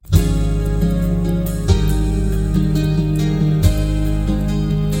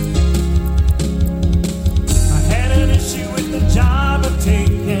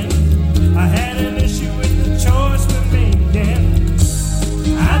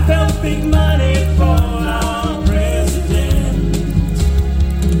big money for our president.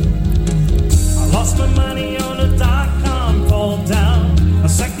 I lost my money on a dot-com fall down. A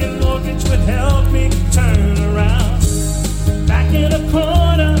second mortgage would help me turn around. Back in a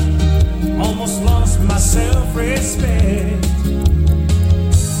corner, almost lost my self-respect.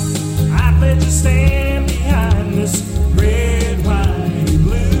 I pledge to stand behind this red, white,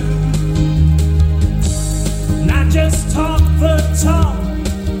 blue. Not just talk the talk,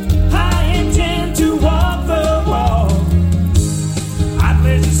 I intend to walk the walk. I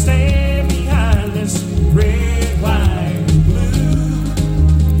pledge to stand behind this red, white, blue.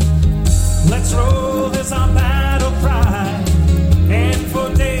 Let's roll this our battle cry. And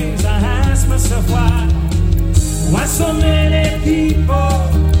for days I ask myself why so many people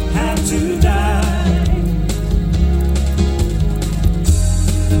have to die.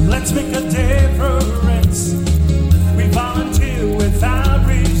 Let's make a day